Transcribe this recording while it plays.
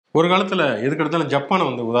ஒரு காலத்துல எதுக்கு எடுத்தாலும் ஜப்பானை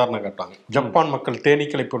வந்து உதாரணம் காட்டுவாங்க. ஜப்பான் மக்கள்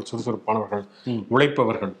தேனீக்களை போல் சுறுசுறுப்பானவர்கள்,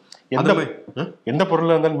 உழைப்பவர்கள். எந்த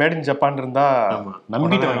பொருள் இருந்தாலும் மேட் இன் ஜப்பான் இருந்தா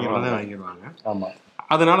நம்பிட்டு வாங்கிடுவாங்க. ஆமா,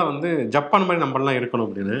 அதனால வந்து ஜப்பான் மாதிரி நம்மளாம் இருக்கணும்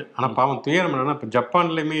அப்படின்னு. ஆனா பாவம் துயரம் என்னன்னா, இப்ப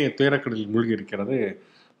ஜப்பான்லயுமே துயரக்கடலில் மூழ்கி இருக்கிறது.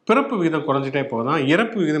 பிறப்பு விகிதம் குறைஞ்சிட்டே போதான்,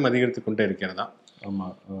 இறப்பு விகிதம் அதிகரித்து கொண்டே இருக்கிறதா. ஆமா,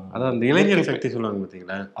 அதான் அந்த இளைஞர் சக்தி சொல்லுவாங்க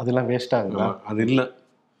பார்த்தீங்களா, அதெல்லாம் வேஸ்ட் ஆகுதா? அது இல்லை.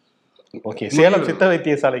 ஓகே, சேலம் சித்த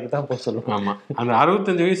வைத்தியசாலைக்கு தான் போக சொல்லுவோம். ஆமா, அந்த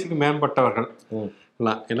 65 வயசுக்கு மேம்பட்டவர்கள்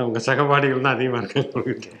இல்லை, உங்க சகபாடிகள் தான் அதிகமா இருக்கு.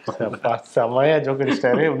 செமையா ஜோக்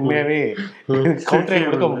அடிச்சிட்டாரு. உண்மையாவே கவுண்டரே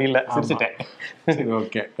கொடுக்க முடியல, சிரிச்சிட்டேன்.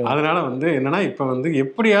 ஓகே, அதனால வந்து என்னன்னா, இப்ப வந்து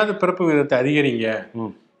எப்படியாவது பிறப்பு விகிதத்தை அதிகரிங்க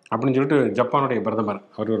அப்படின்னு சொல்லிட்டு ஜப்பானுடைய பிரதமர்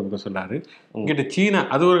அவர் ஒரு பக்கம் சொன்னாரு. இங்கிட்ட சீனா,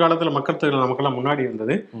 அது ஒரு காலத்துல மக்கள் தொகை நமக்கெல்லாம் முன்னாடி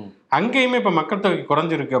இருந்தது, அங்கேயுமே இப்ப மக்கள் தொகை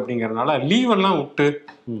குறைஞ்சிருக்கு. அப்படிங்கறதுனால லீவ் எல்லாம் விட்டு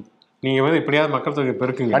நீங்க வந்து எப்படியாவது மக்கள் தொகை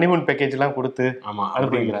பெருக்குங்க, ஹனிமூன் பேக்கேஜ் எல்லாம் கொடுத்து. ஆமா,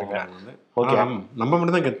 அப்படிங்கிறாங்க. ஓகே, நம்ம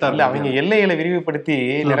மட்டும் தான் கெத்தா இல்ல, அவங்க எல்லைகளை விரிவுபடுத்தி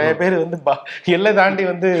நிறைய பேர் வந்து எல்லை தாண்டி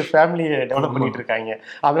வந்து ஃபேமிலியை டெவலப் பண்ணிட்டு இருக்காங்க.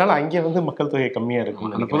 அதனால அங்கே வந்து மக்கள் தொகை கம்மியா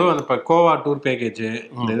இருக்கும். அந்த பொதுவாக அந்த கோவா டூர் பேக்கேஜ்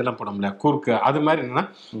இந்த இதெல்லாம் போட முடியல, கூர்க்கு அது மாதிரி என்னன்னா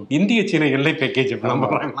இந்திய சீன எல்லை பேக்கேஜ்.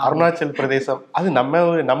 அருணாச்சல் பிரதேசம் அது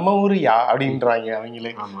நம்ம ஊரு அப்படின்றாங்க.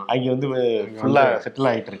 அவங்களே அங்க வந்து ஃபுல்லா செட்டில்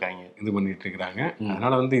ஆகிட்டு இருக்காங்க, இது பண்ணிட்டு இருக்கிறாங்க.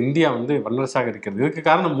 அதனால வந்து இந்தியா வந்து வல்லரசாக இருக்கிறது இதுக்கு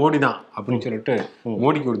காரணம் மோடி தான் அப்படின்னு சொல்லிட்டு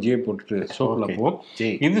மோடிக்கு ஒரு ஜியை போட்டுட்டு ஷோக்குள்ள போவோம்.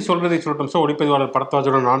 இது சொல்றதை சொல்லட்டும். ஒளிப்பதிவாளர்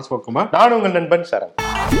படத்வாஜுடன் நான் சிவகுமார், நான் உங்கள் நண்பன் சரண்.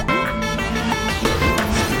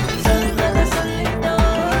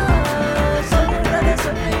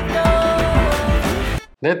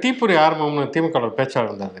 இந்த தீப்பொறி ஆரம்பம்னு திமுக பேச்சாளர்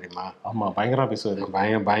இருந்தார் தெரியுமா? ஆமா, பயங்கரமா பேசுவாரு.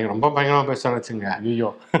 ரொம்ப பயங்கரமா பேசுவாரு வச்சுங்க. ஐயோ,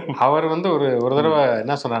 அவர் வந்து ஒரு தடவை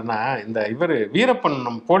என்ன சொன்னார்னா, இந்த இவர் வீரப்பன்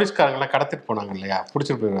நம்ம போலீஸ்காரங்கெல்லாம் கடத்திட்டு போனாங்க இல்லையா,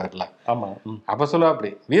 பிடிச்சிட்டு போயிடுவாருல. ஆமா, அப்ப சொல்ல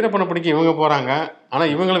அப்படி வீரப்பனை பிடிக்க இவங்க போறாங்க, ஆனா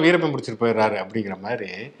இவங்களும் வீரப்பன் பிடிச்சிட்டு போயிடுறாரு அப்படிங்கிற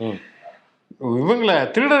மாதிரி. இவங்களை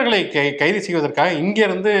திருடர்களை கைது செய்வதற்காக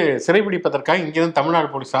இங்கிருந்து சிறைபிடிப்பதற்காக இங்கிருந்து தமிழ்நாடு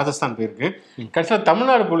போலீஸ் ராஜஸ்தான் போயிருக்கு. கடைசியில்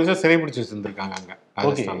தமிழ்நாடு போலீஸை சிறைபிடிச்சு வச்சிருந்திருக்காங்க அங்க.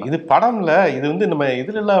 ஓகே, இது படம்ல, இது வந்து நம்ம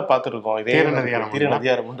இதுல எல்லாம் பார்த்துருக்கோம். தீரன்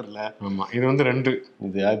அதிகாரம் 1 இல்ல. ஆமா, இது வந்து 2,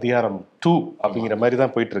 இது அதிகாரம் 2 அப்படிங்கிற மாதிரி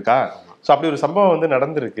தான் போயிட்டு இருக்கா. ஸோ அப்படி ஒரு சம்பவம் வந்து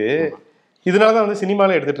நடந்திருக்கு. இதனாலதான் வந்து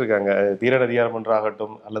சினிமாலே எடுத்துட்டு இருக்காங்க. தீரன் அதிகாரம் 1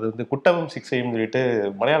 ஆகட்டும், அல்லது வந்து குட்டமும் சிக்ஸையும் சொல்லிட்டு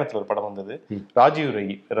மலையாளத்துல ஒரு படம் வந்தது, ராஜீவ்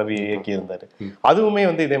ரவி இயக்கி இருந்தாரு. அதுவுமே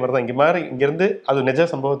வந்து இதே மாதிரிதான். இங்கிருந்து அது நிஜ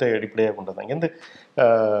சம்பவத்தை அடிப்படையாக கொண்டது. இங்கிருந்து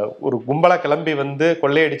ஒரு கும்பலா கிளம்பி வந்து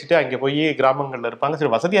கொள்ளையடிச்சுட்டு அங்க போய் கிராமங்கள்ல இருப்பாங்க.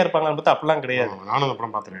 சரி, வசதியா இருப்பாங்கன்னு பார்த்தா அப்படிலாம் கிடையாது. நானும்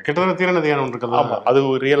அப்புறம் பார்த்துருக்கேன். கிட்டத்தட்ட தீரன் அதிகாரம் 1 இருக்குது. ஆமா, அது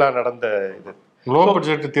ஒரு ரியலா நடந்த இது. லோ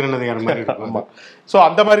பட்ஜெட் தீரன் அதிகாரம் மாதிரி. ஆமா, சோ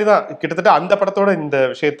அந்த மாதிரி தான் கிட்டத்தட்ட அந்த படத்தோட இந்த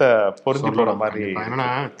விஷயத்த பொருந்தி போற மாதிரி. என்னன்னா,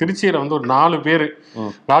 திருச்சியில வந்து ஒரு 4 பேர்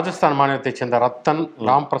ராஜஸ்தான் மாநிலத்தை சேர்ந்த ரத்தன்,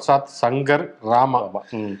 ராம் பிரசாத், சங்கர், ராமா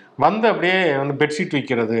வந்து அப்படியே வந்து பெட்ஷீட்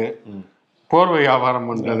விற்கிறது, போர்வை வியாபாரம்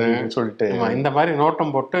பண்றது சொல்லிட்டு இந்த மாதிரி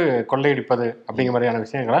நோட்டம் போட்டு கொள்ளையடிப்பது அப்படிங்கிற மாதிரியான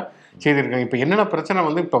விஷயங்களை செய்திருக்காங்க. இப்ப என்னென்ன பிரச்சனை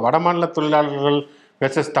வந்து இப்ப வட மாநில தொழிலாளர்கள்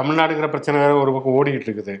வெர்சஸ் தமிழ்நாடுங்கிற பிரச்சனை வேற ஒரு பக்கம் ஓடிக்கிட்டு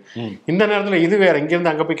இருக்குது. இந்த நேரத்துல இது வேற,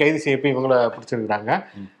 இங்கிருந்து அங்க போய் கைது செய்ய போய் இவங்கள பிடிச்சிருக்காங்க.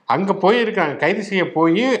 அங்க போயிருக்காங்க, கைது செய்ய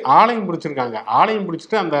போய் ஆளையும் பிடிச்சிருக்காங்க. ஆளையும்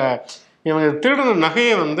பிடிச்சிட்டு அந்த இவங்க திருடின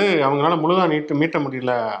நகையை வந்து அவங்களால முழுதான் மீட்க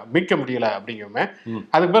முடியல அப்படிங்குமே,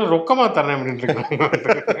 அதுக்கு மேல ரொக்கமா தரேன் அப்படின்னு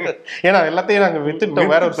இருக்காங்க. ஏன்னா எல்லாத்தையும் நாங்க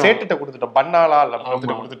வித்துட்டோம், வேற ஒரு சேட்டுட்ட கொடுத்துட்டோம், பண்ணாலா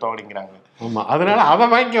கொடுத்துட்டோம் அப்படிங்கிறாங்க. ஆமா, அதனால அதை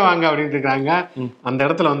வாங்கி வாங்க அப்படின்னு இருக்காங்க. அந்த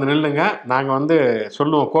இடத்துல வந்து நில்லுங்க, நாங்க வந்து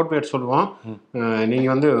சொல்லுவோம், கோட் வேர்ட் சொல்லுவோம், நீங்க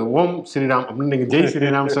வந்து ஓம் ஸ்ரீராம் அப்படின்னு நீங்க ஜெய்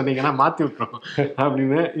ஸ்ரீராம் சொன்னீங்கன்னா மாத்தி விட்டுறோம்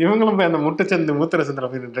அப்படின்னு இவங்களும் போய் அந்த மூத்திர சந்திர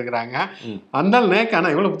போய் நின்றுக்கிறாங்க. அந்த நேக்கு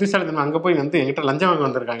ஆனா இவ்வளவு புத்திசாலித்தனம், அங்க போய் வந்து எங்கிட்ட லஞ்சம் வாங்க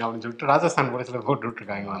வந்திருக்காங்க அப்படின்னு சொல்லிட்டு ராஜஸ்தான் போலீஸ்ல போட்டு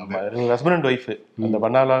விட்டுருக்காங்க. ஹஸ்பண்ட் அண்ட் ஒய்ஃப், அந்த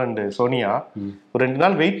பன்னாலா அண்ட் சோனியா ஒரு 2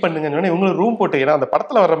 நாள் வெயிட் பண்ணுங்கன்னு இவங்களும் ரூம் போட்டு, ஏன்னா அந்த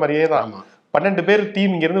படத்துல வர்ற மாதிரியே தான் 12 பேர்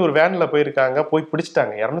டீம் இங்கிருந்து ஒரு வேன்ல போயிருக்காங்க, போய்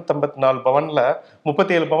பிடிச்சிட்டாங்க. 254 பவன்ல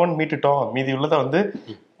 37 பவன் மீட்டுட்டோம், மீதி உள்ளதை வந்து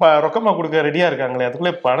ரொக்கமா கொடுக்க ரெடியா இருக்காங்களே,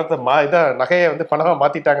 அதுக்குள்ளே பணத்தை நகையை வந்து பணமா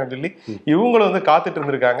மாத்திட்டாங்கன்னு சொல்லி இவங்களும் வந்து காத்துட்டு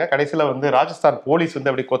இருந்திருக்காங்க. கடைசியில வந்து ராஜஸ்தான் போலீஸ்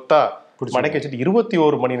வந்து அப்படி கொத்தா மடக்கி வச்சுட்டு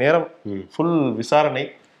 21 மணி நேரம் ஃபுல் விசாரணை.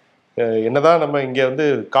 என்னதான் நம்ம இங்க வந்து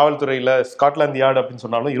காவல்துறையில ஸ்காட்லாந்து யார்டு அப்படின்னு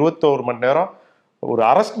சொன்னாலும் 21 மணி நேரம் ஒரு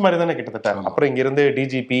அரெஸ்ட் மாதிரி தானே கிட்டத்தட்ட. அப்புறம் இங்க இருந்து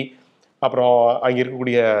டிஜிபி, அப்புறம் அங்க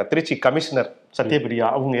இருக்கக்கூடிய திருச்சி கமிஷனர் சத்யபிரியா,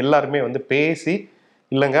 அவங்க எல்லாருமே வந்து பேசி,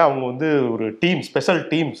 இல்லைங்க அவங்க வந்து ஒரு team, special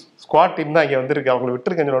teams, squad team தான் இங்க வந்திருக்கு, அவங்களை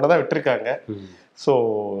விட்டுருக்கோட தான் விட்டுருக்காங்க. ஸோ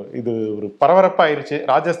இது ஒரு பரபரப்பாயிருச்சு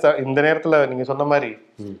ராஜஸ்தான். இந்த நேரத்துல நீங்க சொன்ன மாதிரி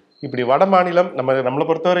இப்படி வட மாநிலம் நம்மளை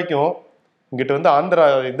பொறுத்த வரைக்கும் இங்கிட்ட வந்து ஆந்திரா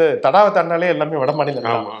இது தடாவை தாண்டாலே எல்லாமே வட மாநிலம்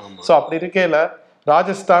தான். ஸோ அப்படி இருக்கையில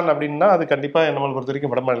ராஜஸ்தான் அப்படின்னா அது கண்டிப்பா நம்மளை பொறுத்த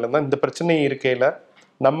வரைக்கும் வட மாநிலம் தான். இந்த பிரச்சனை இருக்கையில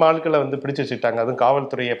நம்ம ஆட்களை வந்து பிடிச்சு வச்சுட்டாங்க, அதுவும்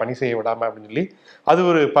காவல்துறையை பணி செய்ய விடாம அப்படின்னு சொல்லி அது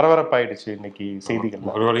ஒரு பரபரப்பாயிடுச்சு இன்னைக்கு செய்திகள்.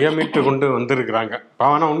 ஒரு வழியா மீட்டு கொண்டு வந்திருக்கிறாங்க.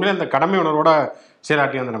 ஆனா உண்மையில இந்த கடமை உணர்வோட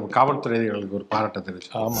சீராட்டி அந்த நம்ம காவல்துறைகளுக்கு ஒரு பாராட்ட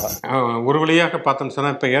தெரிவிச்சு. ஆமாம், ஒரு வழியாக பார்த்தோம்னு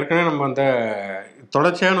சொன்னால் இப்போ ஏற்கனவே நம்ம அந்த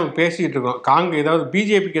தொடர்ச்சியாக நம்ம பேசிக்கிட்டு இருக்கோம். ஏதாவது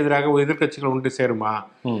பிஜேபிக்கு எதிராக ஒரு எதிர்கட்சிகள் ஒன்று சேருமா,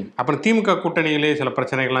 அப்புறம் திமுக கூட்டணியிலே சில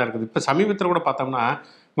பிரச்சனைகள்லாம் இருக்குது. இப்போ சமீபத்தில் கூட பார்த்தோம்னா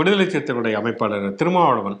விடுதலை சிறுத்தைகளுடைய அமைப்பாளர்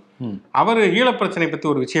திருமாவளவன் அவர் ஈழப்பிரச்சனை பற்றி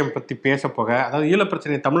ஒரு விஷயம் பற்றி பேச போக, அதாவது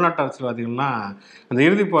ஈழப்பிரச்சனை தமிழ்நாட்டு அரசியல்வாதிகள்லாம் அந்த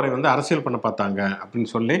இறுதிப் போரை வந்து அரசியல் பண்ண பார்த்தாங்க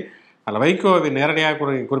அப்படின்னு சொல்லி அதில் வைகோவை நேரடியாக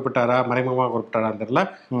குறிப்பிட்டாரா மறைமுகமாக குறிப்பிட்டாரான்னு தெரியல.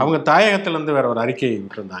 அவங்க தாயகத்திலேருந்து வேற ஒரு அறிக்கை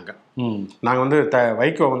விட்டுருந்தாங்க. நாங்கள் வந்து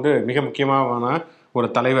வைகோ வந்து மிக முக்கியமான ஒரு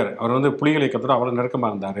தலைவர், அவர் வந்து புலிகள் இயக்கத்தோட அவ்வளோ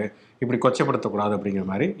நெருக்கமாக இருந்தார், இப்படி கொச்சப்படுத்தக்கூடாது அப்படிங்கிற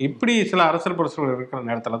மாதிரி இப்படி சில அரசியல் புரட்சிகள் இருக்கிற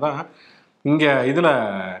நேரத்தில் தான் இங்கே இதில்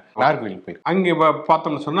நார்கோயில் போய் அங்கே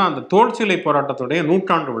பார்த்தோம்னு சொன்னால் அந்த தோல்சிலை போராட்டத்துடைய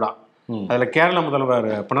 100ஆண்டு விழா, அதில் கேரள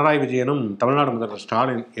முதல்வர் பினராயி விஜயனும் தமிழ்நாடு முதல்வர்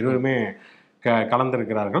ஸ்டாலின் இருவருமே கலந்து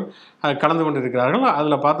கொண்டிருக்கிறார்கள்.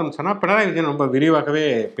 அதில் பார்த்தோம்னு சொன்னால் பினராயி விஜயன் ரொம்ப விரிவாகவே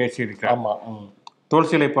பேசியிருக்கிறார்.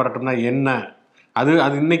 தோல்சிலை போராட்டம்னா என்ன, அது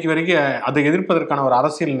இன்னைக்கு வரைக்கும் அதை எதிர்ப்பதற்கான ஒரு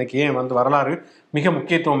அரசியல் இன்னைக்கு ஏன் வந்து வரலாறு மிக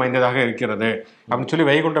முக்கியத்துவம் வாய்ந்ததாக இருக்கிறது அப்படின்னு சொல்லி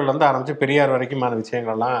வைகுண்டர்லேருந்து ஆரம்பிச்சு பெரியார் வரைக்குமான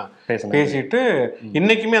விஷயங்கள்லாம் பேசிட்டு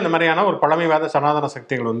இன்னைக்குமே அந்த மாதிரியான ஒரு பழமைவாத சனாதன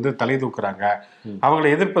சக்திகள் வந்து தலை தூக்குறாங்க, அவங்களை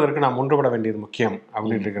எதிர்ப்பதற்கு நாம் ஒன்றுபட வேண்டியது முக்கியம்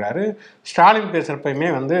அப்படின்னு இருக்கிறாரு. ஸ்டாலின் பேசுறப்பயுமே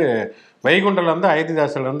வந்து வைகுண்டர்லேருந்து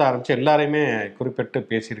அயோத்திதாசிலிருந்து ஆரம்பிச்சு எல்லாரையுமே குறிப்பிட்டு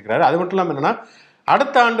பேசியிருக்கிறாரு. அது மட்டும் இல்லாமல் என்னன்னா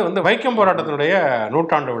அடுத்த ஆண்டு வந்து வைக்கம் போராட்டத்தினுடைய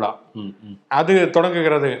 100ஆண்டு விழா அது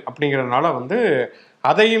தொடங்குகிறது அப்படிங்கிறதுனால வந்து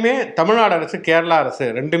அதையுமே தமிழ்நாடு அரசு கேரளா அரசு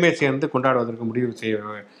ரெண்டுமே சேர்ந்து கொண்டாடுவதற்கு முடிவு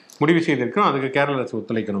செய்திருக்கோம். அதுக்கு கேரள அரசு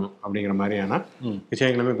ஒத்துழைக்கணும் அப்படிங்கிற மாதிரியான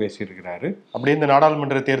விஷயங்களுமே பேசியிருக்கிறாரு. அப்படியே இந்த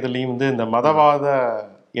நாடாளுமன்ற தேர்தலையும் வந்து இந்த மதவாத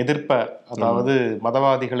எதிர்ப்பை, அதாவது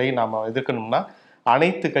மதவாதிகளை நாம எதிர்க்கணும்னா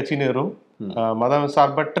அனைத்து கட்சியினரும் மதம்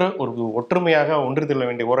சார்பற்ற ஒரு ஒற்றுமையாக ஒன்றுதில்ல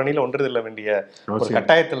வேண்டிய ஓரணியில் ஒன்றுதில்ல வேண்டிய ஒரு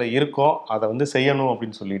கட்டாயத்துல இருக்கும், அதை வந்து செய்யணும்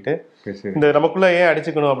அப்படின்னு சொல்லிட்டு இந்த நமக்குள்ள ஏன்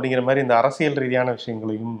அடிச்சுக்கணும் அப்படிங்கிற மாதிரி இந்த அரசியல் ரீதியான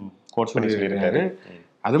விஷயங்களையும் கோட் பண்ணி சொல்லியிருக்காரு.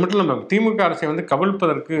 அது மட்டும் இல்லாமல் திமுக அரசை வந்து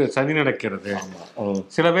கவிழ்ப்பதற்கு சதி நடக்கிறது.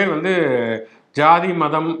 சில பேர் வந்து ஜாதி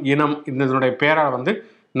மதம் இனம் இதனுடைய பேரால் வந்து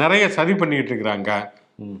நிறைய சதி பண்ணிக்கிட்டு இருக்கிறாங்க,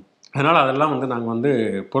 அதனால அதெல்லாம் வந்து நாங்கள் வந்து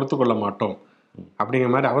பொறுத்து கொள்ள மாட்டோம் அப்படிங்கிற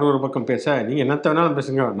மாதிரி அவர் ஒரு பக்கம் பேச, நீங்க என்னத்த வேணாலும்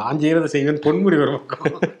பேசுங்க, நான் செய்யறதை செய்வேன்னு பொன்முடி ஒரு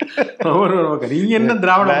பக்கம், ஒரு பக்கம் நீங்க என்ன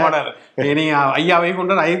திராவிட மாடல், நீங்க ஐயாவை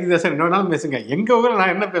கொண்டு அயோத்திதாசன் என்ன வேணாலும் பேசுங்க, எங்க ஊரில்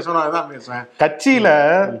நான் என்ன பேசணும் அதுதான் பேசுவேன். கட்சியில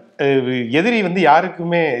எதிரி வந்து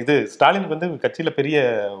யாருக்குமே இது ஸ்டாலினுக்கு வந்து கட்சியில பெரிய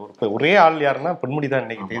ஒரே ஆள் யாருன்னா பொன்முடி தான்.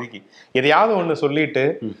 இன்னைக்கு தேதிக்கு எதையாவது ஒண்ணு சொல்லிட்டு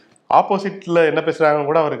ஆப்போசிட்ல என்ன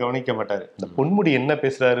பேசுறாங்கன்னு கூட அவர் கவனிக்க மாட்டாரு. இந்த பொன்முடி என்ன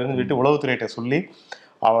பேசுறாருன்னு சொல்லிட்டு உளவுத்துறையிட்ட சொல்லி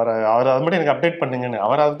அவர் அது மட்டும் எனக்கு அப்டேட் பண்ணுங்கன்னு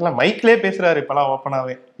அவர் அதுக்கெல்லாம் மைக்லேயே பேசுறாரு இப்பெல்லாம்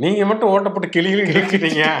ஓப்பனாவே. நீங்க மட்டும் ஓட்டப்பட்டு கிளிகளும்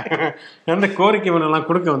கேட்குறீங்க, எந்த கோரிக்கை மனெல்லாம்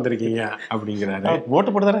கொடுக்க வந்திருக்கீங்க அப்படிங்கிறாரு. ஓட்டு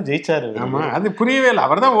போட்டு தானே ஜெயிச்சாரு. ஆமா, அது புரியவே இல்லை.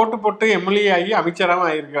 அவர் தான் ஓட்டு போட்டு எம்எல்ஏ ஆகி அமைச்சராக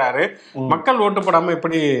ஆகியிருக்கிறாரு. மக்கள் ஓட்டு போடாம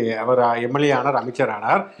எப்படி அவர் எம்எல்ஏ ஆனார், அமைச்சர்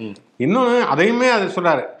ஆனார். இன்னொன்னு அதையுமே அது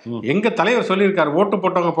சொல்றாரு, எங்க தலைவர் சொல்லியிருக்காரு ஓட்டு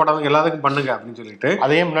போட்டவங்க போடாதவங்க எல்லாத்துக்கும் பண்ணுங்க அப்படின்னு சொல்லிட்டு.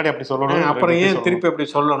 அதையே முன்னாடி அப்படி சொல்லணும், அப்புறம் ஏன் திருப்பி அப்படி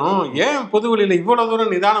சொல்லணும், ஏன் பொது வழியில இவ்வளவு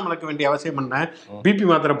தூரம் நிதானம் இழக்க வேண்டிய அவசியம் என்ன, பிபி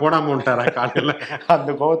மாத்திரை போடாம விட்டாரா காலையில, அந்த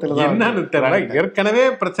கோபத்துல என்னன்னு தெரியல. ஏற்கனவே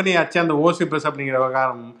பிரச்சனையாச்சு அந்த ஓசி பஸ் அப்படிங்கிற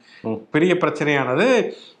விவகாரம் பெரிய பிரச்சனையானது.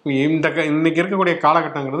 இன்னைக்கு இருக்கக்கூடிய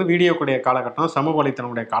காலகட்டங்கிறது வீடியோக்குடைய காலகட்டம், சமூக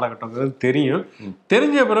வலைத்தளமுடைய காலகட்டங்கிறது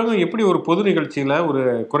தெரிஞ்ச பிறகு எப்படி ஒரு பொது நிகழ்ச்சியில ஒரு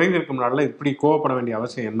குறைந்திருக்கும் நாளில் இப்படி கோவப்பட வேண்டிய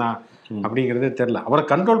அவசியம் என்ன அப்படிங்கிறதே தெரியல. அவரை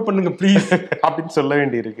கண்ட்ரோல் பண்ணுங்க ப்ளீஸ் அப்படின்னு சொல்ல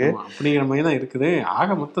வேண்டி இருக்கு. அப்படிங்கிற மாதிரி தான் இருக்குது.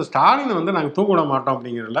 ஆக மொத்தம் ஸ்டாலின் வந்து நாங்கள் தூங்க விட மாட்டோம்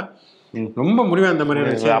அப்படிங்கிறதுல ரொம்ப முடிவா இந்த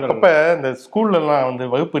மாதிரி. அப்பப்ப இந்த ஸ்கூல்ல எல்லாம் வந்து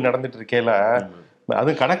வகுப்பு நடந்துட்டு இருக்கையில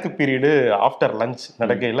அது கணக்கு பீரியடு ஆஃப்டர் லஞ்ச்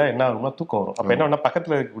நடக்கையில என்ன ஆகும்னா தூக்கம் வரும். அப்ப என்ன பண்ணா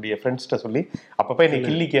பக்கத்துல இருக்கக்கூடிய ஃப்ரெண்ட்ஸ்கிட்ட சொல்லி அப்பப்ப என்னை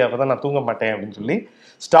கிள்ளிக்கு அப்பதான் நான் தூங்க மாட்டேன் அப்படின்னு சொல்லி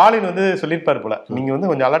ஸ்டாலின் வந்து சொல்லியிருப்பாரு போல, நீங்க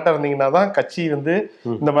வந்து கொஞ்சம் அலர்ட்டா இருந்தீங்கன்னா தான் கட்சி வந்து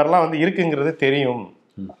இந்த மாதிரிலாம் வந்து இருக்குங்கிறது தெரியும்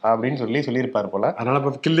அப்படின்னு சொல்லியிருப்பாரு போல. அதனால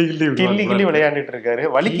கிள்ளி விளையாண்டுட்டு இருக்காரு,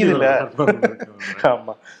 வலிக்குது இல்ல.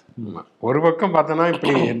 ஆமா, ஒரு பக்கம் பார்த்தோன்னா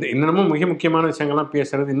இப்படி இன்னமும் மிக முக்கியமான விஷயங்கள்லாம்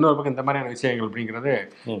பேசுறது, இன்னொரு பக்கம் இந்த மாதிரியான விஷயங்கள் அப்படிங்கிறது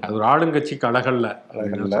அது ஒரு ஆளுங்கட்சிக்கு அழகல்ல,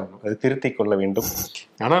 அது திருத்திக் கொள்ள வேண்டும்.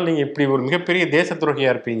 ஆனால் நீங்க இப்படி ஒரு மிகப்பெரிய தேச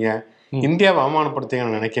துரோகியா இருப்பீங்க, இந்தியாவை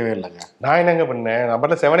அவமானப்படுத்துங்க நினைக்கவே இல்லைங்க. நான் என்னங்க பண்ணேன்,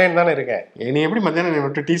 நான் 7 தானே இருக்கேன். நீ எப்படி மத்தியானம்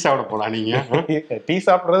விட்டு டீ சாப்பிட போலாம், நீங்க டீ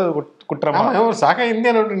சாப்பிட்றது குற்றமா? ஒரு சக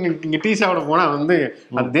இந்தியா விட்டு நீங்க டீ சாப்பிட போனா வந்து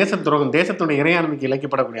அது தேச துரோகம், தேசத்துடைய இறையாண்மைக்கு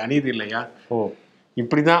இழைக்கப்படக்கூடிய அநீதி இல்லையா?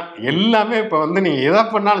 இப்படிதான் எல்லாமே. இப்ப வந்து நீங்க எதா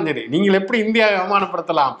பண்ணாலும் சரி, நீங்கள் எப்படி இந்தியாவை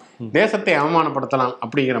அவமானப்படுத்தலாம், தேசத்தை அவமானப்படுத்தலாம்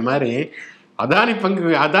அப்படிங்கிற மாதிரி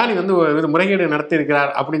அதானி வந்து ஒரு முறைகேடு நடத்தி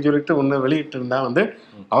இருக்கிறார் அப்படின்னு சொல்லிட்டு ஒன்று வெளியிட்டு இருந்தா வந்து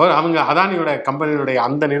அவங்க அதானியோட கம்பெனியோடைய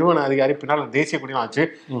அந்த நிறுவன அதிகாரி பின்னால் தேசிய கொடியும் ஆச்சு,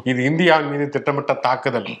 இது இந்தியாவின் மீது திட்டமிட்ட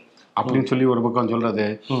தாக்குதல் அப்படின்னு சொல்லி ஒரு பக்கம் சொல்றது.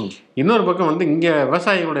 இன்னொரு பக்கம் வந்து இங்க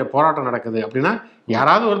விவசாயிகளுடைய போராட்டம் நடக்குது அப்படின்னா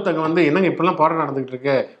யாராவது ஒருத்தங்க வந்து என்னங்க இப்பெல்லாம் போராட்டம் நடந்துகிட்டு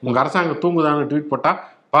இருக்கு, உங்க அரசாங்கம் தூங்குதான்னு ட்வீட் போட்டா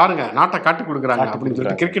பாருங்க நாட்டை காட்டி கொடுக்குறாங்க அப்படின்னு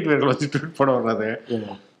சொல்லிட்டு கிரிக்கெட் வீரர்கள் வச்சு ட்வீட் போட வர்றது,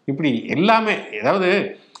 இப்படி எல்லாமே. ஏதாவது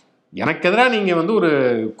எனக்கு எதிராக நீங்க வந்து ஒரு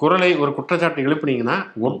குரலை ஒரு குற்றச்சாட்டு எழுப்புனீங்கன்னா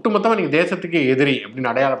ஒட்டுமொத்தமா நீங்க தேசத்துக்கு எதிரி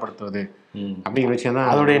அப்படின்னு அடையாளப்படுத்துவது அப்படிங்கிற விஷயம் தான்.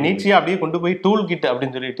 அதோடைய நீட்சியை அப்படியே கொண்டு போய் டூல் கிட்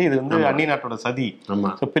அப்படின்னு சொல்லிட்டு இது வந்து அந்நிய நாட்டோட சதி,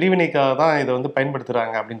 பிரிவினைக்காக தான் இதை வந்து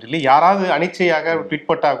பயன்படுத்துறாங்க அப்படின்னு சொல்லி யாராவது அனிச்சையாக ட்வீட்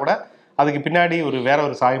போட்டா கூட அதுக்கு பின்னாடி ஒரு வேற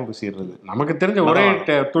ஒரு சாயம் பூசிடுறது. நமக்கு தெரிஞ்ச ஒரே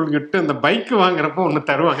டூல் கிட் இந்த பைக் வாங்குறப்போ ஒண்ணு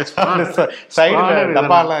தருவாங்க,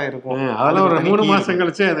 டப்பாலாம் இருக்கும், அதெல்லாம் ஒரு 3 மாசம்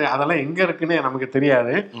கழிச்சு அதெல்லாம் எங்க இருக்குன்னு நமக்கு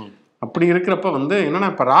தெரியாது. அப்படி இருக்கிறப்ப வந்து என்னன்னா,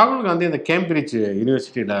 இப்ப ராகுல் காந்தி அந்த கேம்பிரிட்ஜ்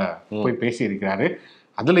யூனிவர்சிட்டியில போய் பேசி இருக்கிறாரு.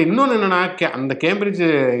 அதுல இன்னொன்னு என்னன்னா, அந்த கேம்பிரிட்ஜ்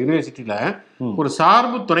யூனிவர்சிட்டியில ஒரு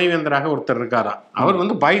சார்பு துணைவேந்தராக ஒருத்தர் இருக்காரா. அவர்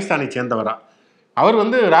வந்து பாகிஸ்தானை சேர்ந்தவரா. அவர்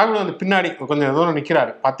வந்து ராகுல் காந்தி பின்னாடி கொஞ்சம் தூரம்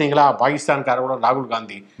நிக்கிறாரு. பாத்தீங்களா, பாகிஸ்தான்காரோட ராகுல்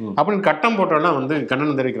காந்தி அப்படின்னு கட்டம் போட்டோம்னா வந்து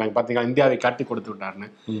கண்டனம் தெரிவிக்கிறாங்க. பாத்தீங்களா, இந்தியாவை காட்டி கொடுத்து விட்டாருன்னு.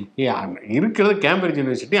 இருக்கிறது கேம்பிரிட்ஜ்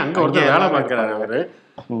யூனிவர்சிட்டி, அங்க ஒருத்தர் வேலை பார்க்கிறாரு அவரு.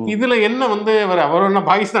 இதுல என்ன வந்து அவர் என்ன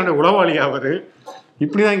பாகிஸ்தானுடைய உளவாளியா அவரு?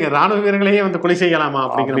 இப்படிதான் இங்க ராணுவ வீரர்களையே வந்து கொலை செய்யலாமா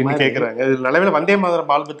அப்படிங்கிற கேட்கறாங்க. நிலவில் வந்தே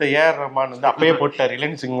மாதரம் ஆல்பத்தை A.R.Rahman வந்து அப்பயே போட்டார்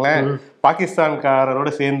இல்லைன்னு பாகிஸ்தான்காரரோட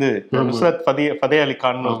சேர்ந்து நுஸ்ரத் ஃபதே அலி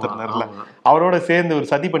கான் ஒருத்தர் இருந்தார்ல, அவரோட சேர்ந்து ஒரு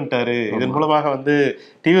சதி பண்ணிட்டாரு, இதன் மூலமாக வந்து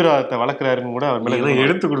தீவிரவாதத்தை வளர்க்குறாருன்னு கூட அவர் மேல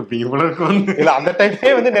எடுத்து கொடுப்பீங்க. இல்ல அந்த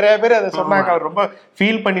டைம்லயே வந்து நிறைய பேர் அதை சொன்னாங்க. அவர் ரொம்ப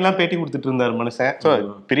ஃபீல் பண்ணிலாம் பேட்டி கொடுத்துட்டு இருந்தார் மனுஷன். ஸோ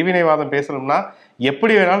பிரிவினைவாதம் பேசணும்னா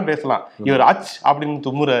எப்படி வேணாலும் பேசலாம். இவர் அச் அப்படின்னு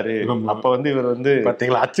தும்முறாரு. அப்ப வந்து இவர் வந்து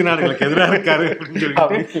பாத்தீங்களா, அச்சு நாடுகளுக்கு எதிராக இருக்காரு அப்படின்னு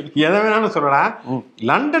சொல்லிட்டு எதை வேணாலும் சொல்லலாம்.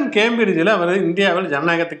 லண்டன் கேம்பிரிட்ஜில் அவர் இந்தியாவில்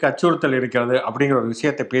ஜனநாயகத்துக்கு அச்சுறுத்தல் இருக்கிறது அப்படிங்கிற ஒரு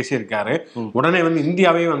விஷயத்தை பேசியிருக்காரு. உடனே வந்து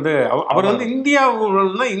இந்தியாவே வந்து அவர் வந்து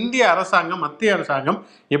இந்திய அரசாங்கம், மத்திய அரசாங்கம்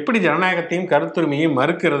எப்படி ஜனநாயகத்தையும் கருத்துரிமையும்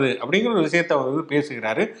மறுக்கிறது அப்படிங்கிற ஒரு விஷயத்தை அவர் வந்து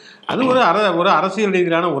பேசுகிறாரு. அது ஒரு அரசியல்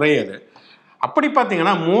ரீதியிலான உரை. அது அப்படி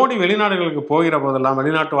பார்த்தீங்கன்னா, மோடி வெளிநாடுகளுக்கு போகிற போதெல்லாம்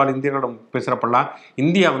வெளிநாட்டு வாழ் இந்தியர்களிடம் பேசுகிறப்பெல்லாம்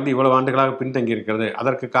இந்தியா வந்து இவ்வளவு ஆண்டுகளாக பின்தங்கி இருக்கிறது,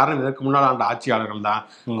 அதற்கு காரணம் இதற்கு முன்னால் ஆண்ட ஆட்சியாளர்கள் தான்,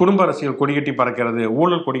 குடும்ப அரசியல் கொடிகட்டி பறக்கிறது,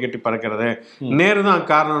 ஊழல் கொடிகட்டி பறக்கிறது, நேரு தான்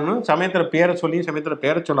காரணம்னு சமயத்தில் பேரை சொல்லியும் சமயத்தில்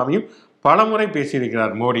பேரை சொல்லாமையும் பல முறை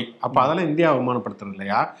பேசியிருக்கிறார் மோடி. அப்போ அதெல்லாம் இந்தியா அவமானப்படுத்துறது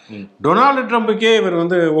இல்லையா? டொனால்டு ட்ரம்புக்கே இவர்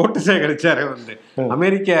வந்து ஓட்டு சேகரிச்சாரு. வந்து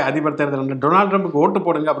அமெரிக்க அதிபர் தேர்தல் டொனால்டு ட்ரம்புக்கு ஓட்டு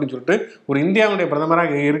போடுங்க அப்படின்னு சொல்லிட்டு ஒரு இந்தியாவுடைய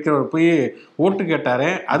பிரதமராக இருக்கிறவர் போய் ஓட்டு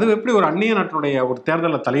கேட்டாரு. அது எப்படி ஒரு அந்நிய நாட்டினுடைய ஒரு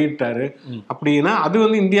தேர்தலில் தலையிட்டாரு அப்படின்னா, அது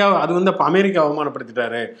வந்து அது வந்து அமெரிக்கா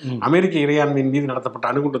அவமானப்படுத்திட்டாரு, அமெரிக்க இறையாண்மையின் மீது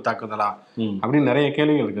நடத்தப்பட்ட அணுகுண்டு தாக்குதலா அப்படின்னு நிறைய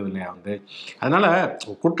கேள்விகள் இருக்குது இல்லையா? வந்து அதனால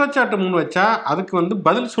குற்றச்சாட்டு முன் வச்சா அதுக்கு வந்து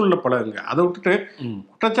பதில் சொல்ல பழகுங்க. அதை விட்டுட்டு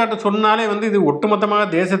குற்றச்சாட்டு சொன்னாலே வந்து இது ஒட்டுமொத்தமாக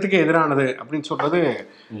தேசத்துக்கு எதிரானது அப்படின்னு சொல்றது,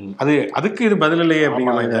 அதுக்கு இது பதில் இல்லையே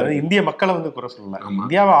அப்படிங்கிற மாதிரி இந்திய மக்களை வந்து குறை சொல்லல.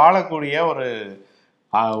 இந்தியாவை ஆளக்கூடிய ஒரு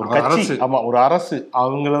கட்சி, ஒரு அரசு,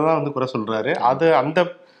 அவங்களதான் வந்து குறை சொல்றாரு. அது அந்த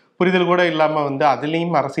புரிதல் கூட இல்லாம வந்து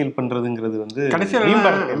அதுலயும் அரசியல் பண்றதுங்கிறது வந்து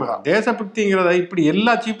கடைசியில் தேசபக்திங்கிறத இப்படி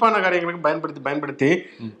எல்லா சீப்பான காரியங்களுக்கும் பயன்படுத்தி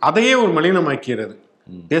அதையே ஒரு மலினமாக்கிறது.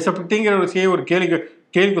 தேசபக்திங்கிற ஒரு விஷயம் ஒரு கேலி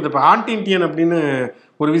குத்த. இப்போ ஆன்டி இண்டியன் அப்படின்னு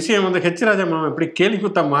ஒரு விஷயம் வந்து ராஜா எப்படி கேலி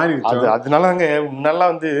குத்தா மாறி அதனால அங்க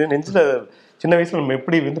முன்னெல்லாம் வந்து நெஞ்சில சின்ன வயசுல நம்ம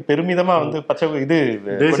எப்படி வந்து பெருமிதமா வந்து பச்சை இது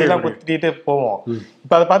கொடியெல்லாம் குத்திட்டு போவோம்.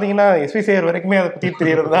 இப்ப அதை பாத்தீங்கன்னா எஸ்வி சேகர் வரைக்குமே அதை குத்திட்டு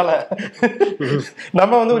தெரியறதுனால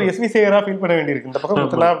நம்ம வந்து ஒரு எஸ்வி சேகரா ஃபீல் பண்ண வேண்டியிருக்கு. இந்த பக்கம்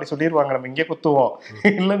குத்தலாம் அப்படி சொல்லிடுவாங்க, நம்ம இங்கே குத்துவோம்,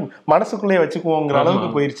 இல்ல மனசுக்குள்ளேயே வச்சுக்குவோங்கிற அளவுக்கு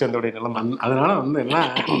போயிருச்சு அதோடைய நிலைமை. அதனால வந்து என்ன,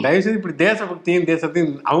 தயவுசெய்து இப்படி தேசபக்தியும்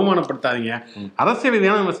தேசத்தையும் அவமானப்படுத்தாதீங்க. அரசியல்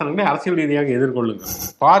ரீதியான விமர்சனங்களை அரசியல் ரீதியாக எதிர்கொள்ளுங்க.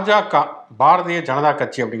 பாஜக, பாரதிய ஜனதா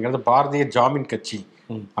கட்சி அப்படிங்கிறது பாரதிய ஜாமீன் கட்சி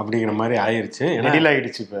அப்படிங்கிற மாதிரி ஆயிடுச்சு.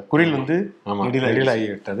 ஆயிடுச்சு. இப்ப குரில் வந்து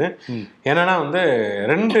ஆகிவிட்டது. என்னன்னா வந்து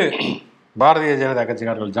 2 பாரதிய ஜனதா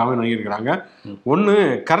கட்சிக்காரர்கள் ஜாமீன் வாங்கியிருக்கிறாங்க. ஒன்று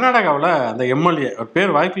கர்நாடகாவில் அந்த எம்எல்ஏ, ஒரு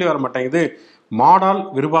பேர் வாய்ப்பிலே வர மாட்டேங்குது, மாடால்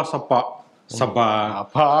விருபாசப்பா சப்பா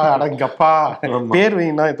அப்பா அடங்கப்பா பேர்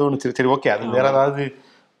வைனா தோணுச்சு. சரி ஓகே, அது வேற ஏதாவது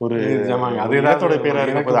ஒரு அதோட பேரா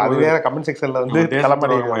இருக்க, அது வேற கமெண்ட் செக்ஷன்ல வந்து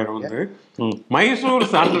வந்து மைசூர்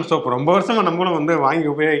சாண்டல் சோப் ரொம்ப வருஷமா நம்மளும் வந்து வாங்கி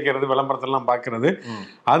உபயோகிக்கிறது, விளம்பரத்தெல்லாம் பாக்குறது.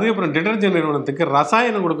 அதுக்கப்புறம் டிடர்ஜென்ட் நிறுவனத்துக்கு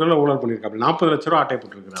ரசாயனம் கொடுக்கறதுல ஊழல் பண்ணிருக்காங்க. 40 லட்சம் ரூபாய் ஆட்டை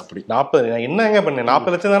போட்டுருக்காரு. அப்படி 40 என்னங்க பண்ணேன்,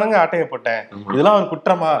 40 லட்சம் தானங்க ஆட்டையை போட்டேன், இதெல்லாம் ஒரு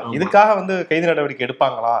குற்றமா, இதுக்காக வந்து கைது நடவடிக்கை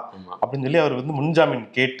எடுப்பாங்களா அப்படின்னு சொல்லி அவர் வந்து முன்ஜாமீன்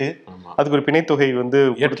கேட்டு அதுக்கு ஒரு பிணைத்தொகை வந்து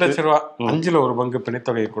 8 லட்சம் ரூபாய், 5ல் 1 பங்கு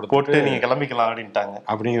பிணைத்தொகை போட்டு நீங்க கிளம்பிக்கலாம் அப்படின்ட்டாங்க.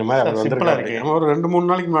 அப்படிங்கிற மாதிரி அவர் வந்து ஒரு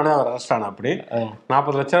 2-3 நாளைக்கு முன்னாடி அவர் அரெஸ்ட் ஆன. அப்படி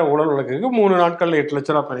 40 லட்சம் ரூபாய் ஊழல் வழக்குக்கு 3 நாட்கள்ல 8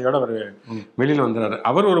 லட்சம் ரூபாய் பணியோட அவர் வெளியில் வந்துறாரு.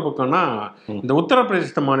 அவர் ஒரு பக்கம்னா, இந்த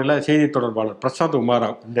உத்தரப்பிரதேச மாநில செய்தி தொடர்பாளர் பிரசாந்த்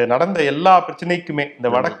உமாராவ் இந்த நடந்த எல்லா பிரச்சனைக்குமே இந்த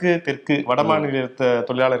வடக்கு தெற்கு வட மாநில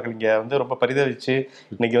தொழிலாளர்கள் இங்க வந்து ரொம்ப பரிதவிச்சு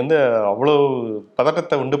இன்னைக்கு வந்து அவ்வளவு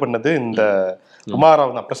பதட்டத்தை உண்டு பண்ணது இந்த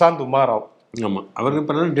உமாராவ் தான், பிரசாந்த் உமாராவ். ஆமா, அவருக்கு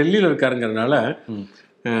இப்ப டெல்லியில இருக்காருங்கிறதுனால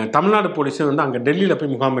தமிழ்நாடு போலீஸும் வந்து அங்கே டெல்லியில்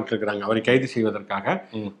போய் முகாமிட்டு இருக்கிறாங்க அவரை கைது செய்வதற்காக.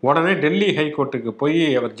 உடனே டெல்லி ஹைகோர்ட்டுக்கு போய்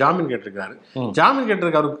அவர் ஜாமீன் கேட்டிருக்காரு. ஜாமீன்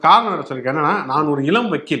கேட்டிருக்க அவருக்கு காரணம் என்ன சொல்லியிருக்காரு, என்னன்னா நான் ஒரு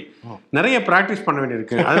இளம் வக்கீல், நிறைய ப்ராக்டிஸ் பண்ண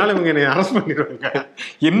வேண்டியிருக்கு, அதனால இவங்க என்னை அரெஸ்ட் பண்ணிடுவாங்க.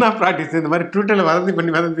 என்ன ப்ராக்டிஸ், இந்த மாதிரி ட்விட்டரில்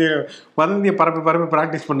வதந்தியை பரப்பி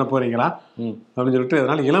ப்ராக்டிஸ் பண்ண போறீங்களா அப்படின்னு சொல்லிட்டு,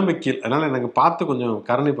 அதனால இளம் வக்கீல், அதனால எனக்கு பார்த்து கொஞ்சம்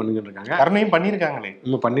கருணை பண்ணிக்கிட்டு இருக்காங்க. கருணையும் பண்ணியிருக்காங்களே,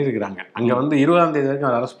 இன்னும் பண்ணியிருக்கிறாங்க. அங்கே வந்து 20ஆம் தேதி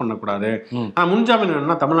வரைக்கும் அரெஸ்ட் பண்ணக்கூடாது, ஆனால் முன்ஜாமீன்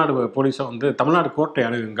வேணும்னா தமிழ்நாடு போலீஸை வந்து தமிழ்நாடு கோர்ட்டை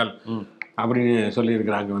அணுகுங்கள் அப்படின்னு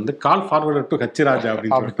சொல்லியிருக்கிறாங்க. வந்து கால் ஃபார்வர்டு டு ஹச்ராஜா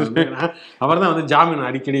அப்படின்னு சொல்லிட்டு அவர் தான் வந்து ஜாமீன்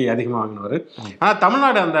அடிக்கடி அதிகமாக வாங்கினவர். ஆனால்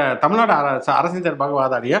தமிழ்நாடு அரசின் சார்பாக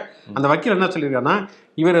வாதாடிய அந்த வக்கீல் என்ன சொல்லியிருக்காருன்னா,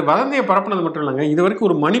 இவர் வதந்தியை பரப்புனது மட்டும் இல்லைங்க, இது வரைக்கும்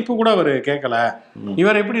ஒரு மன்னிப்பு கூட அவர் கேட்கல,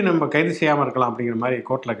 இவர் எப்படி நம்ம கைது செய்யாமல் இருக்கலாம் அப்படிங்கிற மாதிரி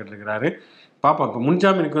கோர்ட்டில் கேட்டிருக்கிறாரு. பாப்பா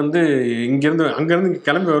முன்ஜாமீனுக்கு வந்து இங்கிருந்து அங்கிருந்து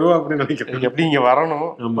கிளம்பி வருவா அப்படின்னு நினைக்கிறேன். எப்படி இங்க வரணும்,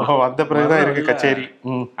 வந்த பிறகுதான் இருக்கு கச்சேரி,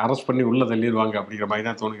 அரெஸ்ட் பண்ணி உள்ள தள்ளிடுவாங்க அப்படிங்கிற மாதிரி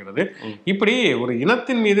தான் தோணுகிறது. இப்படி ஒரு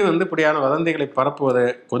இனத்தின் மீது வந்து இப்படியான வதந்திகளை பரப்புவது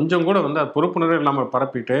கொஞ்சம் கூட வந்து அது பொறுப்புணர்வு இல்லாமல்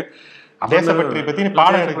பரப்பிட்டு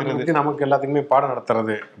நமக்கு எல்லாத்துக்குமே பாடம்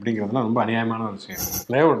நடத்துறது அப்படிங்கிறதுலாம் ரொம்ப அநியாயமான ஒரு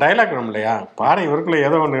விஷயம். ஒரு டைலாக் வரும் இல்லையா, பாடம் இவருக்குள்ள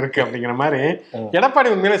ஏதோ ஒன்று இருக்கு அப்படிங்கிற மாதிரி. எடப்பாடி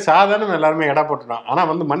உண்மையிலே சாதாரண எல்லாருமே எடை போட்டுட்டோம், ஆனா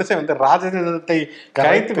வந்து மனுஷன் வந்து ராஜதந்திரத்தை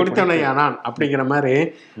கரைத்து கொடுத்தவனை ஆனான் அப்படிங்கிற மாதிரி.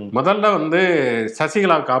 முதல்ல வந்து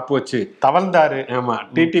சசிகலாவுக்கு ஆப்பு வச்சு தவழ்ந்தாரு, ஆமா,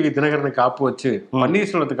 டிடிவி தினகரனுக்கு ஆப்பு வச்சு,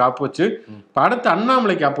 பன்னீர்செல்வத்துக்கு ஆப்பு வச்சு, அடுத்து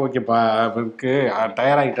அண்ணாமலைக்கு ஆப்பு வைக்க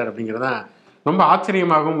தயாராகிட்டார் அப்படிங்கிறதான் ரொம்ப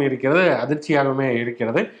ஆச்சரியமாகவும் இருக்கிறது, அதிர்ச்சியாகவுமே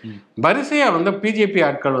இருக்கிறது. வரிசையா வந்து பிஜேபி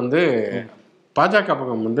ஆட்கள் வந்து பாஜக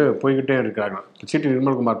பக்கம் வந்து போய்கிட்டே இருக்கிறாங்க. சிடி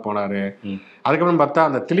நிர்மல்குமார் போனாரு, அதுக்கப்புறம் பார்த்தா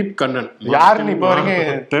அந்த திலீப் கண்ணன் யாருன்னு இப்போ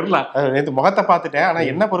வரைக்கும் தெரியல, முகத்தை பார்த்துட்டேன், ஆனா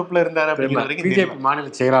என்ன பொறுப்புல இருந்தாரு, பிஜேபி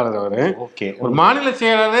மாநில செயலாளர் அவரு. ஒரு மாநில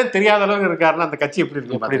செயலாளரே தெரியாத அளவுக்கு இருக்காருன்னா அந்த கட்சி எப்படி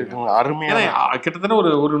இருக்கு, அருமையான. கிட்டத்தட்ட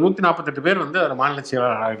ஒரு 148 பேர் வந்து அதில் மாநில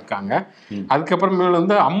செயலாளராக இருக்காங்க. அதுக்கப்புறம்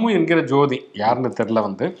வந்து அம்மு என்கிற ஜோதி யாருன்னு தெரியல,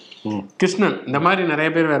 வந்து கிருஷ்ணன், இந்த மாதிரி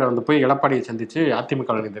நிறைய பேர் வேற வந்து போய் எடப்பாடியை சந்திச்சு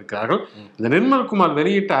அதிமுக இணைந்திருக்கிறார்கள். இந்த நிர்மல்குமார்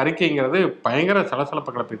வெளியிட்ட அறிக்கைங்கிறது பயங்கர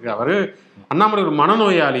சலசலப்பை கிளப்பிருக்கு. அவரு அண்ணாமலை ஒரு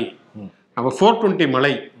மனநோயாளி, நம்ம 420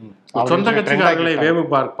 மலை, சொந்த கட்சிக்காரர்களை வேவு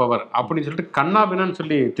பார்ப்பவர் அப்படின்னு சொல்லிட்டு கண்ணாபின்னு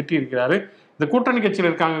சொல்லி திட்டி இருக்கிறாரு. இந்த கூட்டணி கட்சியில்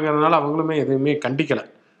இருக்காங்கிறதுனால அவங்களுமே எதுவுமே கண்டிக்கல,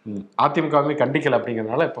 அதிமுகவுமே கண்டிக்கல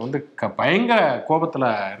அப்படிங்கிறதுனால இப்போ வந்து பயங்கர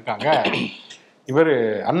கோபத்துல இருக்காங்க. இவர்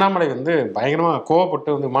அண்ணாமலை வந்து பயங்கரமா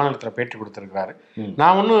கோவப்பட்டு வந்து மாநிலத்தில் பேட்டி கொடுத்துருக்கிறாரு.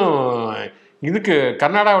 நான் ஒன்றும் இதுக்கு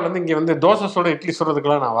கர்நாடகாவில இருந்து இங்க வந்து தோசை சுட இட்லி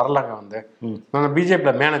சுடுறதுக்கெல்லாம் நான் வரலாங்க. வந்து நான்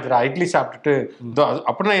பிஜேபியில மேனேஜரா இட்லி சாப்பிட்டுட்டு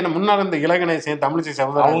அப்படின்னா என்ன முன்னாள் இந்த இலகணேசன் தமிழிசை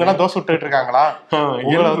சமுதாயம் அவங்க எல்லாம் தோசை விட்டுட்டு இருக்காங்களா,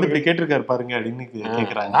 உங்களை வந்து இப்படி கேட்டிருக்காரு பாருங்க அப்படின்னு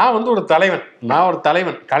கேட்கிறாங்க. நான் வந்து ஒரு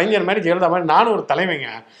தலைவன், கலைஞர் மாதிரி ஜெயலலிதா மாதிரி நானும் ஒரு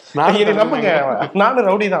தலைவங்க, நானும்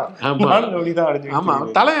ரவுடி தான். ஆமா,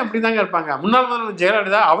 தலைவன் அப்படிதாங்க இருப்பாங்க. முன்னாள் முதல்வர்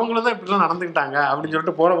ஜெயலலிதா அவங்களும் தான் இப்படிலாம் நடந்துக்கிட்டாங்க அப்படின்னு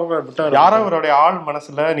சொல்லிட்டு போற போக யாரோ அவருடைய ஆள்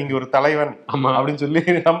மனசுல நீங்க ஒரு தலைவன் அப்படின்னு சொல்லி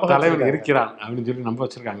தலைவன் இருக்கிறான் அப்படின்னு சொல்லி நம்ப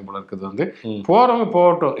வச்சிருக்காங்க போல இருக்குது. வந்து போறவங்க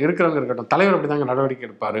போகட்டும், இருக்கிறவங்க இருக்கட்டும், தலைவர் அப்படிதாங்க நடவடிக்கை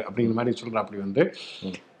எடுப்பாரு அப்படிங்கிற மாதிரி சொல்ற. அப்படி வந்து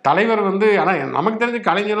தலைவர் வந்து, ஆனா நமக்கு தெரிஞ்ச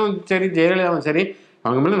கலைஞரும் சரி ஜெயலலிதாவும் சரி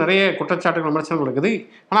அவங்க மேல நிறைய குற்றச்சாட்டுகள் விமர்சனங்கள் இருக்குது.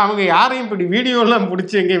 ஆனா அவங்க யாரையும் இப்படி வீடியோ எல்லாம்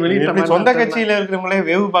பிடிச்சி எங்கேயும் வெளியிட்ட சொந்த கட்சியில இருக்கிறவங்களே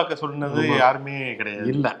வேவு பார்க்க சொன்னது யாருமே கிடையாது.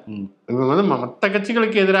 இல்ல, இவங்க வந்து மற்ற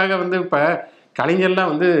கட்சிகளுக்கு எதிராக வந்து இப்ப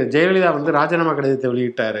கலைஞர்லாம் வந்து ஜெயலலிதா வந்து ராஜினாமா கடிதத்தை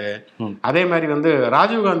வெளியிட்டாரு. அதே மாதிரி வந்து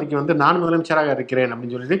ராஜீவ்காந்திக்கு வந்து நான் முதலமைச்சராக இருக்கிறேன்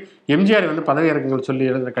அப்படின்னு சொல்லிட்டு எம்ஜிஆர் வந்து பதவி இறக்குங்கள் சொல்லி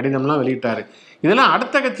எழுதுற கடிதம்லாம் வெளியிட்டாரு. இதெல்லாம்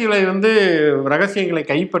அடுத்த கட்சிகளை வந்து ரகசியங்களை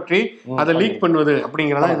கைப்பற்றி அதை லீக் பண்ணுவது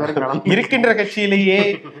அப்படிங்கிறதா இருக்கின்ற கட்சியிலேயே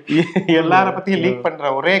எல்லார பத்தியும் லீக்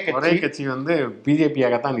பண்ற ஒரே கட்சி வந்து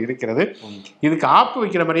பிஜேபியாகத்தான் இருக்கிறது. இதுக்கு ஆப்பு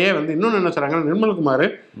வைக்கிற மாதிரியே வந்து இன்னொன்னு என்ன சொல்றாங்கன்னா, நிர்மல்குமார்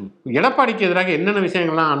எடப்பாடிக்கு எதிராக என்னென்ன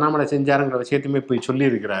விஷயங்கள்லாம் அண்ணாமலை செஞ்சாருங்கிற விஷயத்தையுமே போய் சொல்லி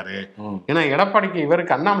இருக்கிறாரு. ஏன்னா எடப்பாடிக்கு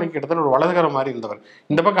இவருக்கு அண்ணாமலைக்கு கிட்டத்தட்ட ஒரு வலதுகர மாதிரி இருந்தவர்.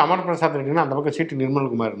 இந்த பக்கம் அமர் பிரசாத் ரெட்டினா அந்த பக்கம் சீட்டு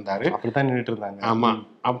நிர்மல்குமார் இருந்தாரு. அப்படித்தான் நின்றுட்டு இருந்தாங்க. ஆமா,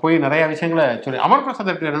 போய் நிறைய விஷயங்களை சொல்லி அமர்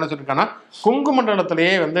பிரசாத் ரெட்டி என்ன சொல்லியிருக்காங்கன்னா, கொங்கு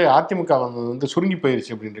மண்டலத்திலேயே வந்து அதிமுக வந்து சுருங்கி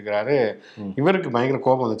போயிருச்சு அப்படின்னு இருக்கிறாரு. இவருக்கு பயங்கர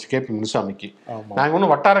கோபம் வந்துச்சு கேபி முனுசாமிக்கு. நாங்க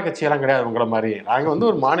ஒன்றும் வட்டார கட்சியெல்லாம் கிடையாது உங்களை மாதிரி, நாங்க வந்து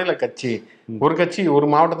ஒரு மாநில கட்சி, ஒரு கட்சி ஒரு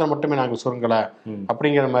மாவட்டத்தை மட்டுமே நாங்க சுருங்கல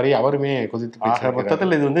அப்படிங்கிற மாதிரி அவருமே கொதித்து பேசுறாரு.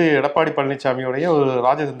 மொத்தத்தில் இது வந்து எடப்பாடி பழனிசாமியோடைய ஒரு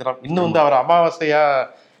ராஜதந்திரம். இன்னும் வந்து அவர் அமாவாசையா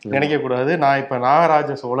நினைக்க கூடாது, நான் இப்ப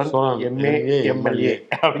நாகராஜ சோழன் எம்எல்ஏ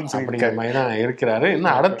அப்படிங்கிற மாதிரி தான் இருக்கிறாரு.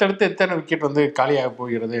 இன்னும் அடுத்தடுத்து எத்தனை விக்கெட் வந்து காலியாக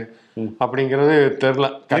போகிறது அப்படிங்கிறது தெரியல.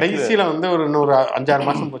 கடைசியில வந்து ஒரு இன்னொரு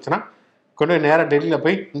 5-6 மாசம் போச்சுன்னா கொண்டு போய் நேரம் டெல்லியில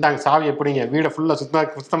போய் இந்தாங்க சாவி எப்படிங்க வீடை ஃபுல்லா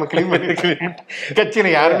சுத்தமா கிளீன் பண்ணி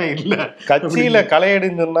கட்சியில யாருமே இல்ல. கட்சியில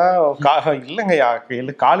களையடுங்கன்னா இல்லைங்க,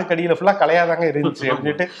 காலுக்கு அடியில ஃபுல்லா கலையாதாங்க இருந்துச்சு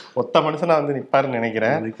அப்படின்ட்டு ஒத்த மனுஷனா வந்து நிப்பாருன்னு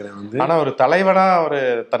நினைக்கிறேன். ஆனா ஒரு தலைவனா அவரு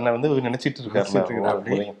தன்னை வந்து நினைச்சிட்டு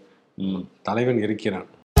இருக்காரு. தலைவன் இருக்கிறான்.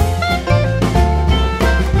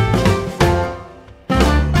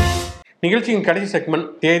 நிகழ்ச்சியின் கடைசி செக்மெண்ட்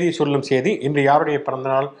தேதி சொல்லும் செய்தி. இன்று யாருடைய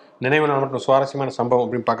பிறந்தநாள், நினைவு நாள் மற்றும் சுவாரஸ்யமான சம்பவம்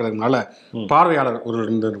அப்படின்னு பார்க்கறதுனால பார்வையாளர் ஒரு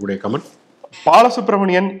இருந்தக்கூடிய கமெண்ட்.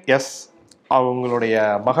 பாலசுப்ரமணியன் எஸ் அவங்களுடைய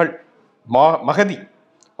மகள் மகதி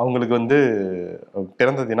அவங்களுக்கு வந்து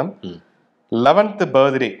பிறந்த தினம் 11th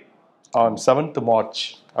birthday on 7th March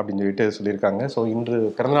அப்படின்னு சொல்லியிருக்காங்க. ஸோ இன்று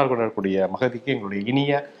பிறந்தநாள் கொண்டாடக்கூடிய மகதிக்கு எங்களுடைய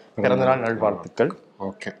இனிய பிறந்தநாள் நல்வாழ்த்துக்கள்.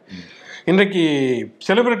 ஓகே, இன்றைக்கு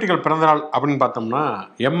செலிபிரிட்டிகள் பிறந்தநாள் அப்படின்னு பார்த்தோம்னா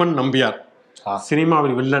எம்என் நம்பியார்,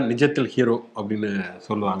 சினிமாவில் வில்லன் நிஜத்தில் ஹீரோ அப்படின்னு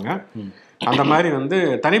சொல்லுவாங்க. அந்த மாதிரி வந்து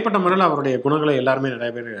தனிப்பட்ட முறையில் அவருடைய குணங்களை எல்லாருமே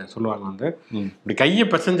நிறைய பேர் சொல்லுவாங்க. வந்து இப்படி கையை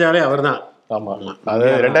பசஞ்சாலே அவர் தான். ஆமா, அது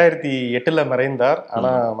 2008 மறைந்தார்.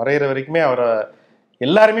 ஆனா மறைகிற வரைக்குமே அவரை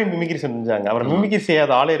எல்லாருமே மிமிக்ரி செஞ்சாங்க. அவர் மிமிக்ரி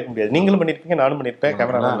செய்யாத ஆளே இருக்க முடியாது. நீங்களும் பண்ணிருப்பீங்க, நானும் பண்ணிருப்பேன்,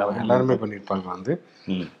 கேமரா எல்லாருமே பண்ணியிருப்பாங்க. வந்து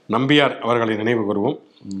நம்பியார் அவர்களை நினைவு கூறுவோம்.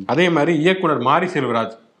 அதே மாதிரி இயக்குனர் மாரி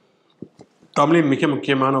செல்வராஜ், தமிழின் மிக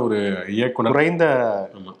முக்கியமான ஒரு இயக்குனர். குறைந்த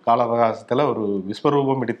கால அவகாசத்துல ஒரு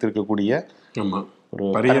விஸ்வரூபம் எடுத்திருக்கக்கூடிய ஒரு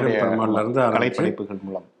பெருமாள்ல இருந்து கலைப்படைப்புகள்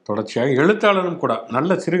மூலம் தொடர்ச்சியாக எழுத்தாளரும் கூட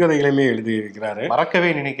நல்ல சிறுகதைகளையுமே எழுதி இருக்கிறாரு. மறக்கவே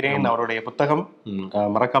நினைக்கிறேன் அவருடைய புத்தகம்,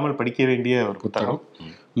 மறக்காமல் படிக்க வேண்டிய ஒரு புத்தகம்.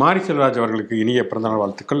 மாரி செல்வராஜ் அவர்களுக்கு இனிய பிறந்தநாள்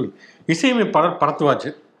வாழ்த்துக்கள். இசையமைப்பாளர் பரத்வாஜ்,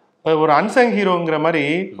 ஒரு அன்சங் ஹீரோங்கிற மாதிரி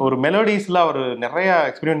ஒரு மெலோடிஸ்ல அவர் நிறைய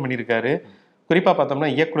எக்ஸ்பெரிமெண்ட் பண்ணியிருக்காரு. குறிப்பா பார்த்தோம்னா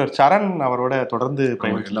இயக்குனர் சரண் அவரோட தொடர்ந்து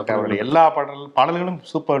அவருடைய எல்லா பாடல்களும்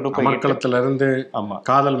சூப்பர் டூப்பர். மக்களத்துல இருந்து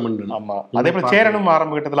காதல் மன்னன், ஆமா, அதே போல சேரனும்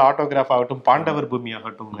ஆரம்ப கட்டத்துல ஆட்டோகிராஃப் ஆகட்டும், பாண்டவர் பூமி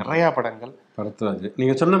ஆகட்டும், நிறைய படங்கள். பரத்வாஜ்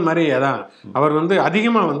நீங்க சொன்ன மாதிரி அதான், அவர் வந்து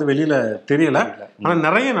அதிகமா வந்து வெளியில தெரியல, ஆனா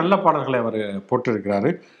நிறைய நல்ல பாடல்களை அவர் போட்டு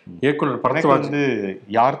இருக்கிறாரு. இயக்குனர் பரத்வாஜ் வந்து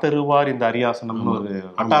யார் தருவார் இந்த அரியாசனம்னு ஒரு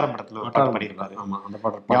வட்டாரம் படத்துல பண்ணியிருக்காரு. ஆமா, அந்த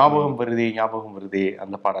பாடல் ஞாபகம் வருதே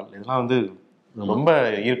அந்த பாடல் இதெல்லாம் வந்து ரொம்ப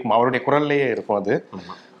இருக்கும், அவருடைய குரல்லையே இருக்கும் அது.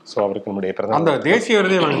 ஸோ அவருக்கு நம்முடைய பிறந்த அந்த தேசிய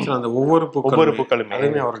விருதே வாங்கிச்சு அந்த ஒவ்வொரு பூக்களுமே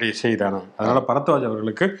அதுவுமே அவருடைய செய்தான. அதனால பரத்வாஜ்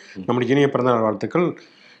அவர்களுக்கு நம்முடைய இனிய பிறந்தநாள் வாழ்த்துக்கள்.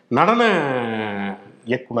 நடன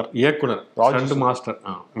இயக்குனர் ஸ்டண்ட் மாஸ்டர்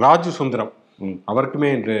ராஜு சுந்தரம்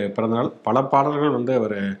அவருக்குமே இன்று பிறந்தநாள். பல பாடல்கள் வந்து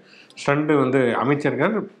அவர் ஸ்டண்ட் வந்து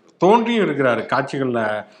அமைச்சிருக்கார், தோன்றியும் இருக்கிறாரு காட்சிகள்ல,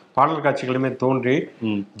 பாடல் காட்சிகளுமே தோன்றி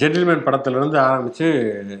ஜென்டில்மேன் படத்துல இருந்து ஆரம்பிச்சு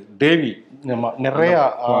தேவி நிறைய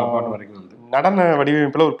பாட்டு வரைக்கும் வந்து நடன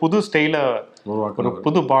வடிவமைப்புல ஒரு புது ஸ்டைல ஒரு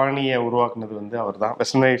புது பாணியை உருவாக்குனது வந்து அவர் தான்.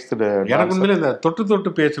 வெஸ்டர்னைஸ்டு. எனக்கு உண்மையில இந்த தொட்டு தொட்டு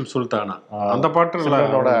பேசும் சுல்தானா அந்த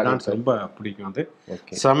பாட்டுகளோட டான்ஸ் ரொம்ப பிடிக்கும். வந்து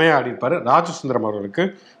செமையா ஆடிப்பாரு. ராஜு சுந்தரம் அவர்களுக்கு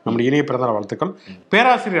நம்முடைய இனிய பிறந்தநாள் வாழ்த்துக்கள்.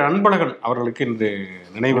 பேராசிரியர் அன்பழகன் அவர்களுக்கு இன்று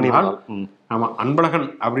நினைவு நாள். ஆமா, அன்பழகன்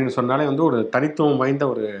அப்படின்னு சொன்னாலே வந்து ஒரு தனித்துவம் வாய்ந்த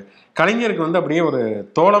ஒரு கலைஞருக்கு வந்து அப்படியே ஒரு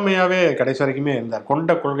தோழமையாவே கடைசி வரைக்குமே இருந்தார்.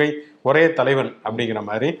 கொண்ட கொள்கை ஒரே தலைவன் அப்படிங்கிற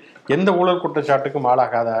மாதிரி எந்த ஊழல் குற்றச்சாட்டுக்கும்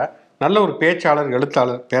ஆளாகாத நல்ல ஒரு பேச்சாளர்,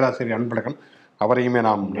 எழுத்தாளர் பேராசிரியர் அன்பழகன். அவரையுமே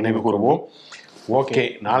நாம் நினைவு கூறுவோம். ஓகே,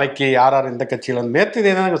 நாளைக்கு யார் யார் இந்த கட்சியில நேற்று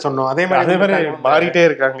இதே தான் சொன்னோம், அதே மாதிரி மாறிட்டே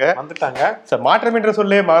இருக்காங்க, வந்துட்டாங்க. சார் மாற்றம் என்ற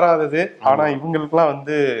சொல்லே மாறாதது. ஆனா இவங்களுக்குலாம்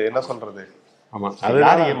வந்து என்ன சொல்றது, ஆமா,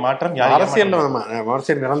 அது மாற்றம். அரசியல்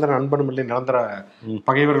அரசியல் நிரந்தர நண்பனும் இல்லை, நிரந்தர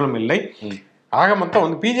பகைவர்களும் இல்லை. ஆக மொத்தம்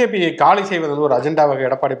வந்து பிஜேபி காலி செய்வது வந்து ஒரு அஜெண்டாவாக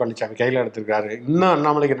எடப்பாடி பழனிசாமி கையில் எடுத்திருக்காரு. இன்னும்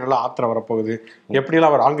அண்ணாமலைக்கு நல்லா ஆத்திரம் வரப்போகுது,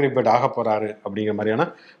 எப்படியெல்லாம் அவர் ஆங்கிரிபேட் ஆக போறாரு அப்படிங்கிற மாதிரியான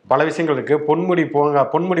பல விஷயங்கள் இருக்கு.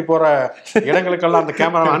 பொன்முடி போற இடங்களுக்கெல்லாம் அந்த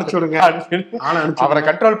கேமரா அனுப்பிச்சு விடுங்க, அவரை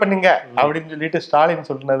கண்ட்ரோல் பண்ணுங்க அப்படின்னு சொல்லிட்டு ஸ்டாலின்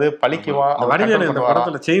சொன்னது பழிக்குவா. வடிவேலு இந்த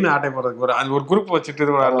படத்துல செயின் ஆட்டை போறதுக்கு ஒரு குரூப்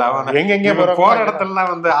வச்சுட்டு எங்க போற இடத்துல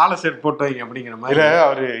வந்து ஆளை செட் போட்டு வைங்க அப்படிங்கிற மாதிரி.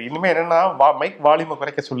 அவரு இனிமே என்னன்னா மைக் வால்யூமை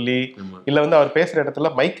குறைக்க சொல்லி, இல்ல வந்து அவர் பேசுற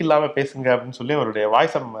இடத்துல மைக் இல்லாம பேசுங்க அப்படின்னு சொல்லி அவருடைய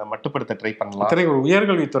வாய்ஸை மட்டுப்படுத்த ட்ரை பண்ணலாம். ஒரு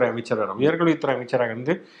உயர்கல்வித்துறை அமைச்சராக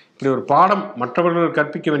இருந்து இப்படி ஒரு பாடம் மற்றவர்கள்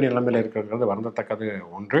கற்பிக்க வேண்டிய நிலைமையில இருக்கிறது வருந்தத்தக்கது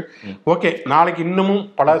ஒன்று. ஓகே, நாளைக்கு இன்னமும்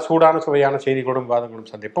பல சூடான சுவையான செய்திகளும்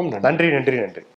வாதங்களும் சந்திப்போம். நன்றி.